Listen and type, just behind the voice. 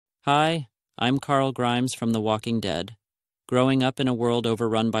Hi, I'm Carl Grimes from The Walking Dead. Growing up in a world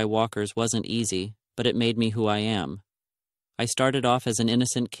overrun by walkers wasn't easy, but it made me who I am. I started off as an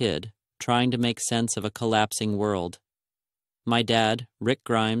innocent kid, trying to make sense of a collapsing world. My dad, Rick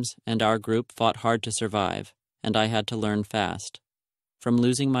Grimes, and our group fought hard to survive, and I had to learn fast. From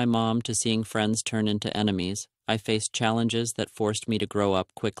losing my mom to seeing friends turn into enemies, I faced challenges that forced me to grow up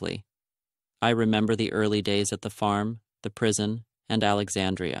quickly. I remember the early days at the farm, the prison, and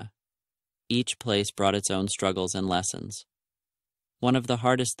Alexandria. Each place brought its own struggles and lessons. One of the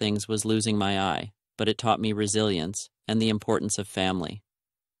hardest things was losing my eye, but it taught me resilience and the importance of family.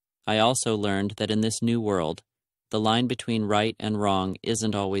 I also learned that in this new world, the line between right and wrong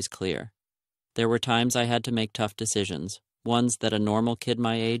isn't always clear. There were times I had to make tough decisions, ones that a normal kid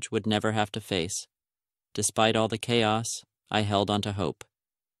my age would never have to face. Despite all the chaos, I held on to hope.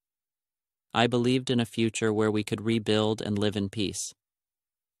 I believed in a future where we could rebuild and live in peace.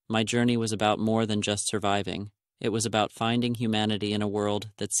 My journey was about more than just surviving. It was about finding humanity in a world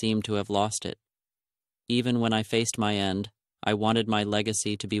that seemed to have lost it. Even when I faced my end, I wanted my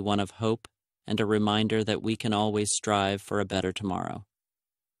legacy to be one of hope and a reminder that we can always strive for a better tomorrow.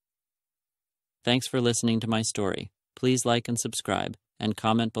 Thanks for listening to my story. Please like and subscribe, and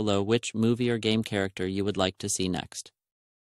comment below which movie or game character you would like to see next.